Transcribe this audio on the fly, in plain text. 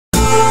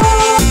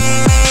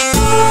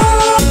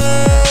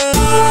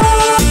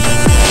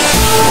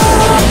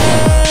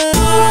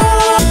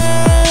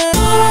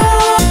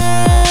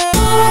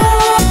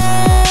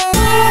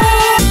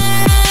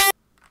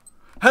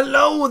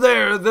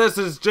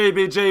this is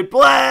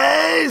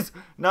JBJblaze!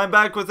 And I'm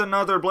back with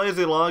another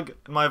BlazieLog.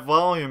 My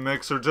volume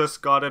mixer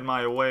just got in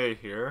my way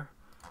here.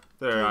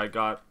 There, I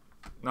got...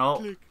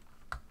 No.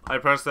 I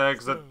pressed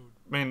the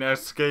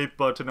escape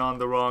button on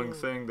the wrong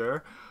thing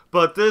there.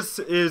 But this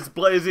is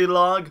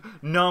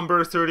BlazieLog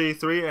number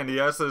 33, and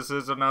yes, this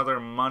is another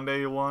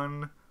Monday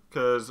one.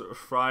 Because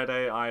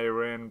Friday I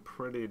ran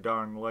pretty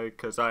darn late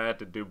because I had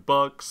to do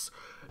books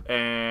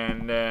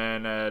and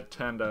then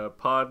attend a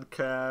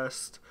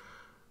podcast,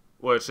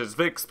 which is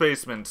Vic's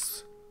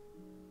Basement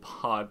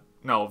podcast,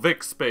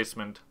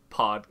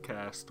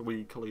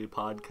 weekly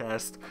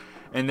podcast.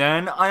 And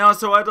then I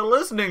also had a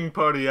listening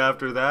party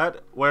after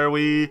that, where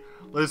we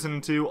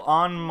listened to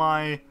on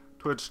my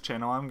Twitch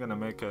channel. I'm gonna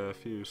make a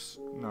few,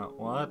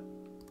 what?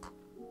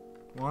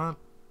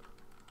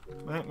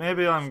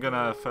 Maybe I'm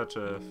gonna fetch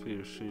a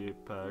few sheep,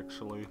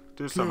 actually.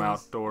 Do some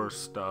outdoor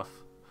stuff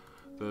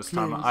this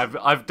time.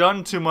 I've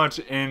done too much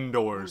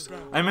indoors.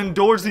 I'm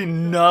indoors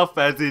enough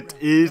as it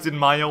is in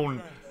my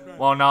own,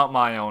 well, not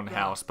my own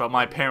house, but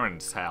my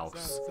parents'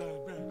 house.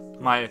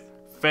 My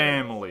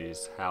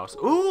family's house.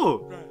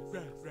 Ooh!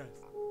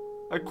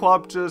 A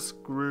quap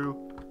just grew.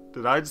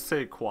 Did I just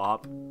say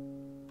quap?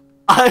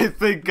 I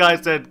think I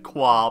said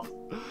quap.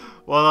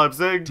 Well, I'm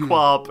saying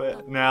quap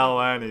now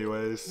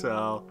anyway,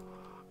 so...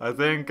 I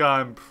think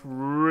I'm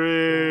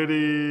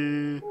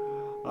pretty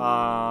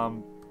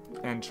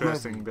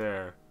interesting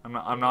there.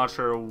 I'm not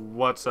sure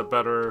what's a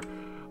better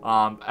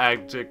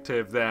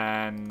adjective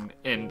than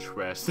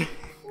interesting.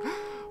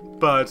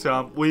 But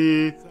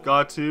we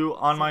got to,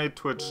 on my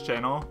Twitch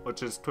channel,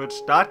 which is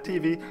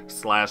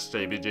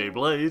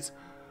twitch.tv/JBJblaze,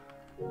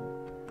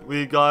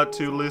 we got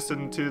to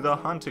listen to the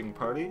hunting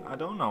party. I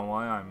don't know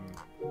why I'm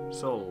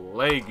so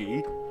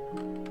laggy.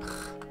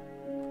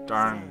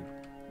 Darn.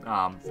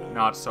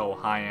 Not so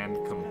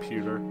high-end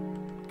computer.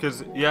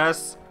 Because,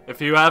 yes, if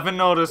you haven't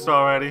noticed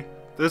already,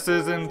 this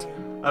isn't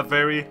a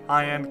very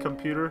high-end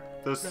computer.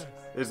 This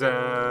is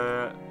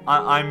I've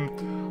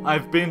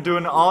been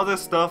doing all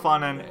this stuff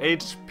on an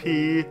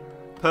HP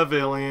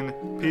Pavilion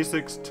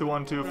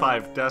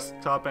P62125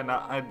 desktop, and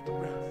I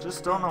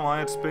just don't know why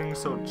it's being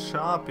so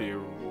choppy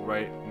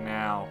right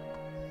now.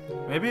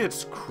 Maybe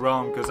it's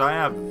Chrome, because I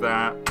have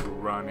that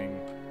running.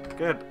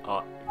 Get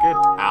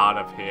out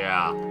of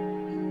here.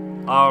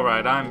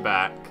 Alright, I'm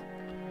back.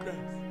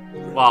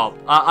 Well,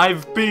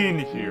 I've been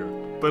here,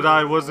 but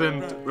I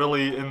wasn't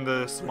really in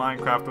this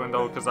Minecraft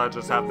window because I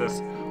just have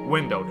this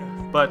windowed.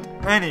 But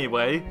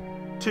anyway,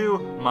 to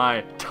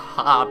my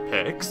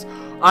topics.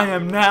 I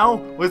am now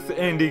with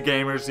Indie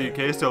Gamers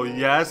UK, so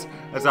yes,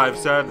 as I've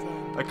said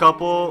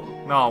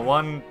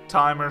one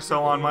time or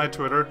so on my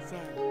Twitter,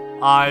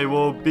 I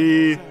will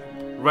be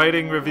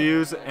writing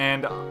reviews,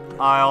 and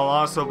I'll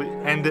also be...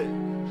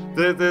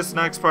 This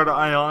next part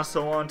I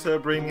also want to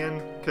bring in,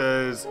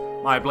 because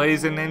my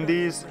Blazing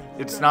Indies,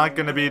 it's not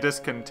going to be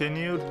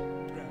discontinued.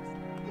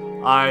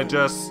 I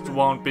just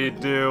won't be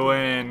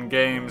doing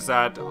games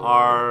that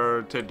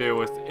are to do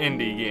with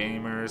indie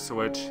gamers,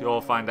 which you'll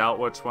find out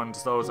which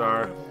ones those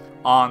are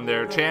on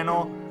their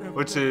channel,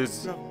 which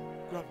is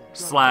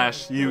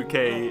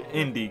 /UK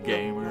Indie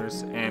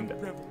Gamers. And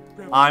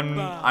I'm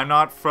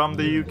not from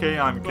the UK,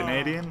 I'm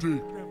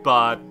Canadian,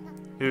 but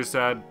who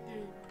said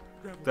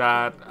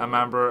that a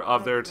member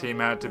of their team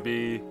had to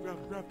be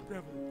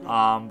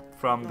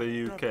from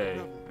the UK.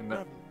 And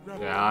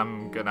yeah,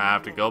 I'm gonna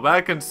have to go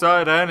back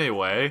inside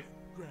anyway.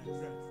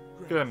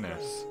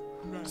 Goodness.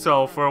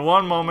 So for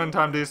one moment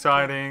I'm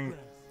deciding,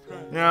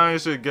 I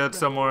should get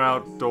some more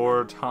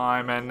outdoor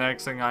time, and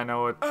next thing I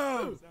know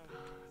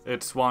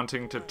it's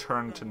wanting to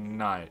turn to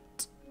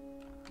night.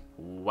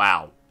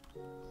 Wow.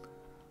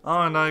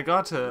 Oh, and I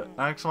got to...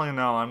 Actually,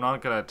 no, I'm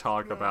not gonna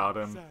talk about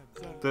him.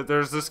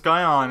 There's this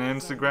guy on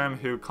Instagram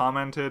who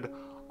commented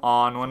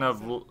on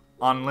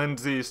on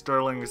Lindsay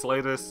Sterling's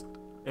latest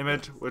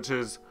image, which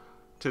is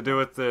to do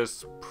with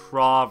this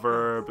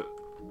proverb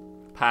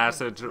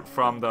passage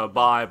from the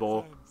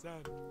Bible,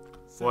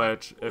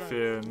 which, if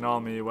you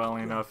know me well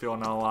enough, you'll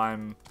know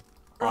I'm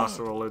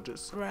also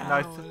religious.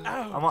 And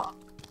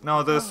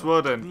no, this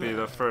wouldn't be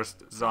the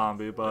first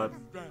zombie, but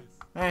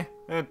hey,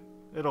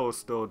 it'll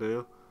still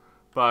do.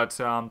 But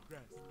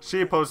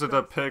she posted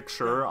a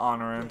picture on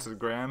her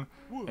Instagram,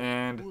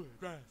 and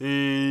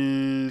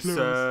he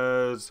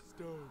says,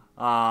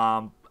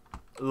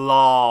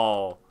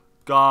 lol,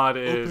 God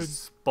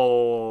is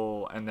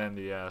bull, and then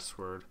the S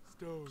word.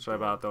 Sorry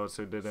about those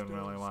who didn't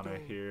really want to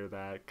hear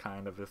that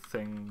kind of a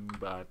thing,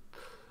 but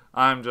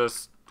I'm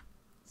just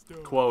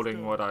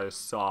quoting what I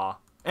saw.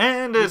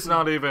 And it's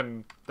not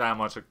even that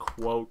much a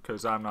quote,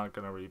 because I'm not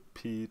going to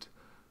repeat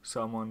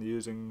someone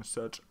using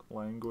such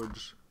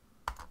language.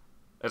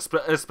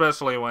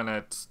 Especially when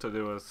it's to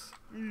do with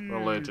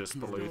religious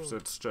beliefs,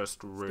 it's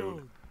just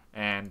rude.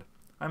 And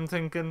I'm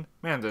thinking,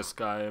 man, this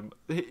guy,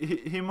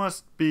 he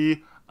must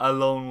be a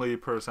lonely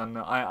person.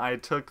 I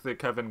took the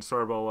Kevin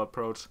Sorbo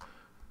approach,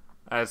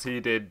 as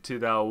he did to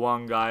that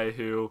one guy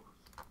who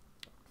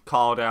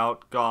called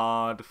out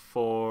God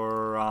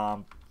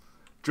for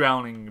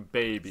drowning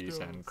babies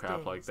and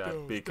crap like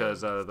that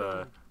because of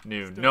the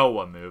new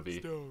Noah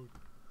movie.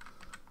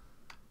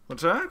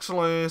 Which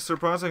actually,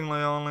 surprisingly,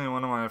 only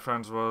one of my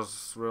friends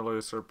was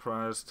really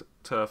surprised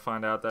to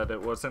find out that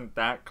it wasn't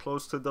that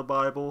close to the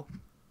Bible.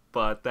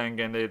 But then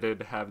again, they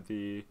did have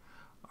the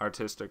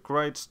artistic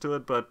rights to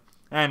it. But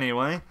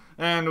anyway,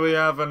 and we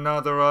have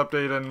another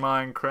update in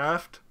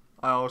Minecraft.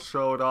 I'll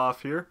show it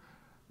off here.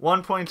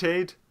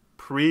 1.8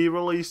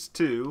 pre-release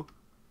 2.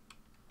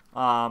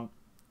 I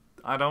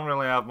don't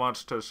really have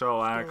much to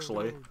show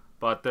actually,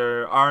 but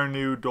there are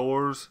new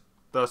doors.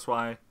 That's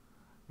why,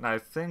 and I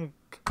think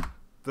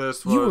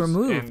this was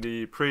in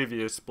the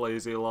previous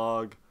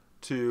BlazieLog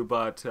too.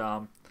 But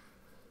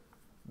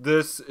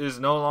this is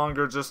no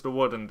longer just a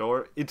wooden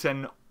door. It's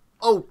an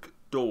oak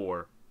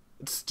door.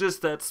 It's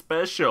just that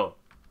special.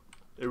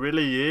 It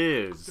really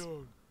is.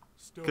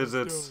 Because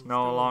it's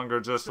no longer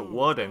just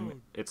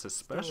wooden. It's a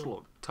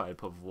special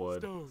type of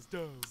wood.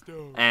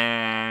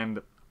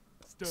 And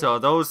so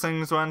those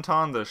things went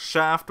on. The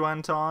shaft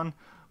went on.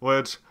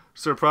 Which,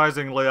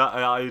 surprisingly,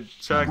 I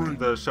checked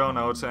the show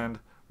notes and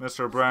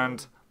Mr.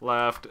 Brent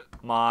left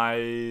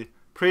my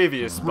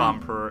previous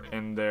bumper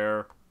in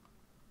there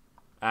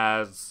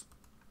as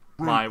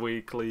my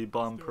weekly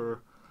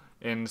bumper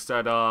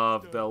instead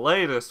of the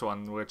latest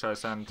one which I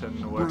sent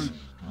in, which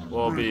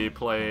will be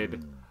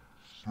played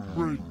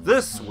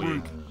this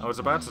week. I was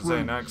about to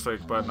say next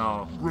week, but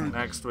no,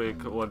 next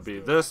week would be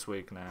this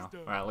week now,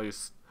 or at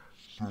least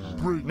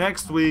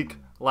next week,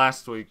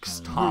 last week's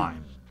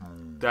time.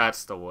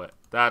 That's the way.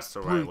 That's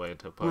the right way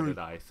to put it,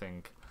 I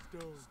think.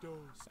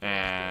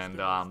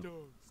 And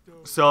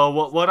so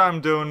what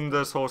I'm doing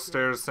this whole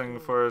stairs thing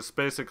for is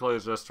basically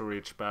just to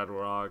reach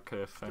bedrock,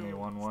 if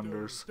anyone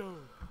wonders.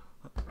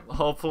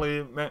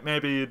 Hopefully,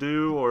 maybe you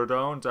do or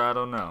don't, I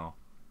don't know.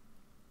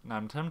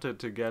 I'm tempted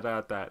to get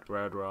at that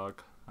red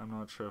rock. I'm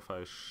not sure if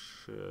I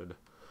should.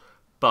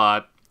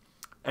 But,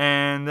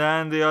 and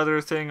then the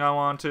other thing I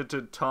wanted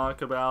to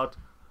talk about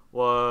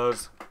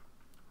was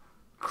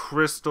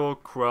Crystal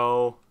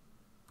Crow,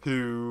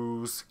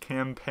 whose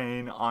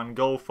campaign on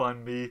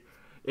GoFundMe,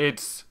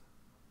 it's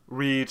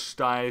reached,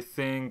 I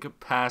think,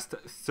 past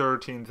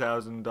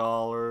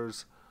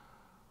 $13,000.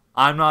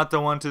 I'm not the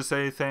one to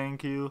say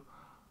thank you,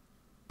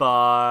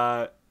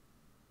 but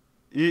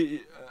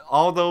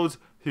all those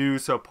who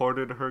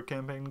supported her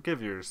campaign,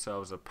 give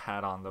yourselves a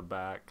pat on the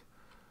back.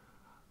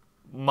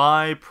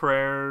 My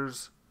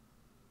prayers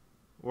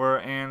were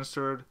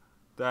answered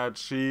that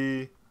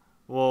she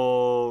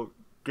will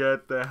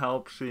get the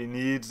help she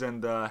needs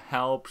and the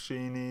help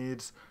she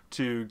needs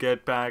to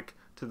get back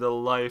to the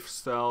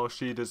lifestyle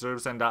she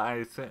deserves. And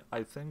I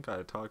think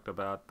I talked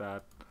about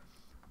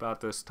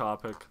this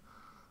topic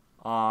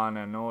on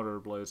an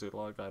older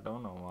BlazieLog. I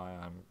don't know why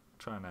I'm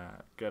trying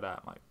to get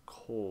at my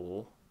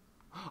coal.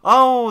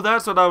 Oh,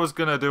 that's what I was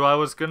gonna do. I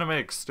was gonna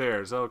make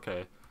stairs.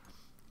 Okay.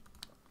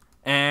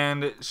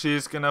 And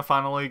she's gonna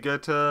finally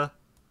get her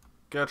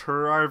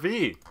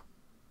RV.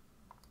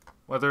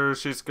 Whether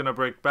she's gonna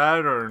break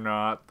bad or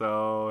not,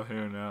 though,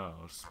 who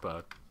knows.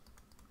 But,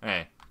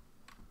 hey.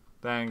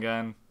 Then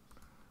again.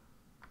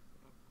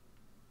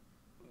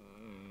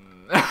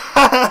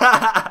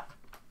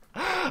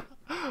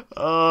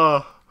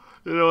 Oh,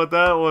 you know what?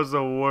 That was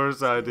the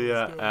worst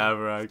idea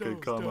ever I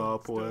could come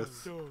up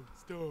with.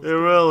 It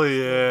really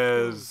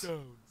is.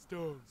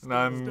 And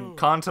I'm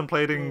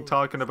contemplating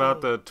talking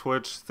about the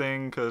Twitch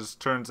thing, because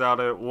turns out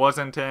it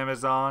wasn't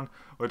Amazon,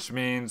 which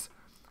means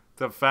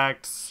the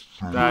facts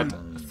that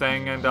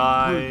Thing and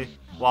I,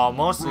 well,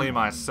 mostly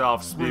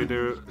myself,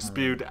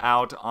 spewed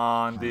out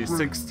on the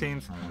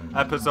 16th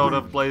episode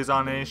of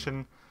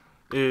BlazieNation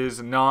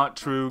is not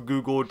true.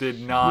 Google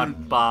did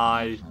not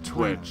buy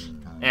Twitch.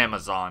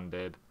 Amazon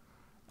did.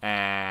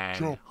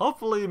 And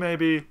hopefully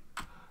maybe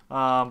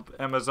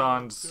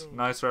Amazon's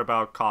nicer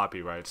about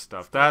copyright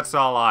stuff. That's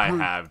all I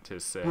have to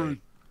say.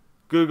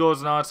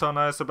 Google's not so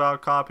nice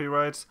about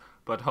copyrights,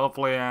 but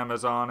hopefully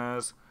Amazon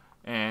is.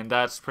 And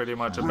that's pretty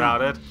much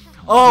about it.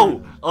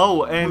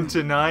 Oh, and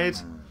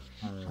tonight,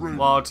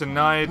 well,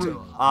 tonight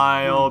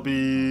I'll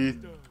be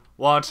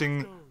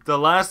watching the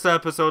last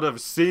episode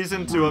of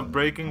Season 2 of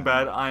Breaking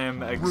Bad. I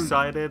am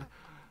excited.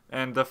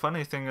 And the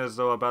funny thing is,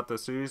 though, about the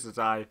series is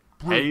I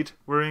hate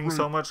worrying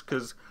so much,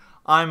 because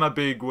I'm a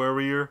big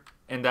worrier.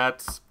 And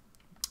that's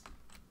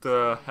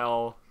the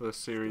hell the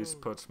series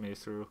puts me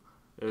through,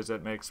 is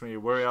it makes me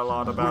worry a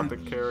lot about the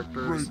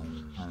characters,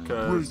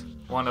 because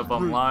one of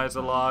them lies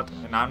a lot,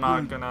 and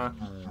I'm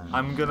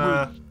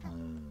gonna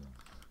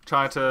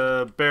try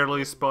to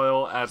barely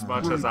spoil as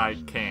much as I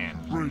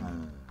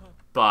can.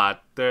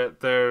 But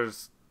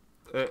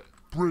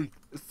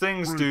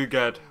things do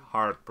get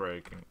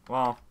heartbreaking.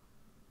 Well,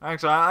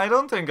 actually, I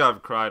don't think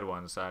I've cried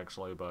once,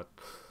 actually, but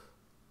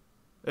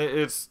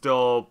it's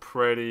still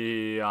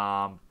pretty,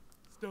 I'll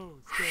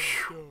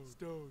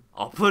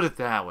put it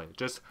that way,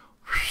 just,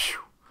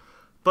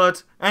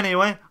 but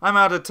anyway, I'm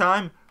out of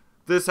time.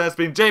 This has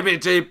been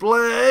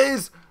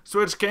JBJblaze,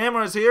 Switch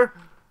Cameras here,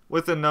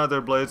 with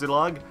another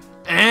BlazieLog,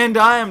 and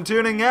I am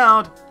tuning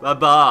out,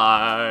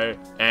 bye-bye,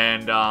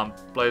 and,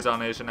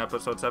 BlazieNation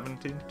episode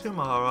 17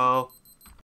 tomorrow.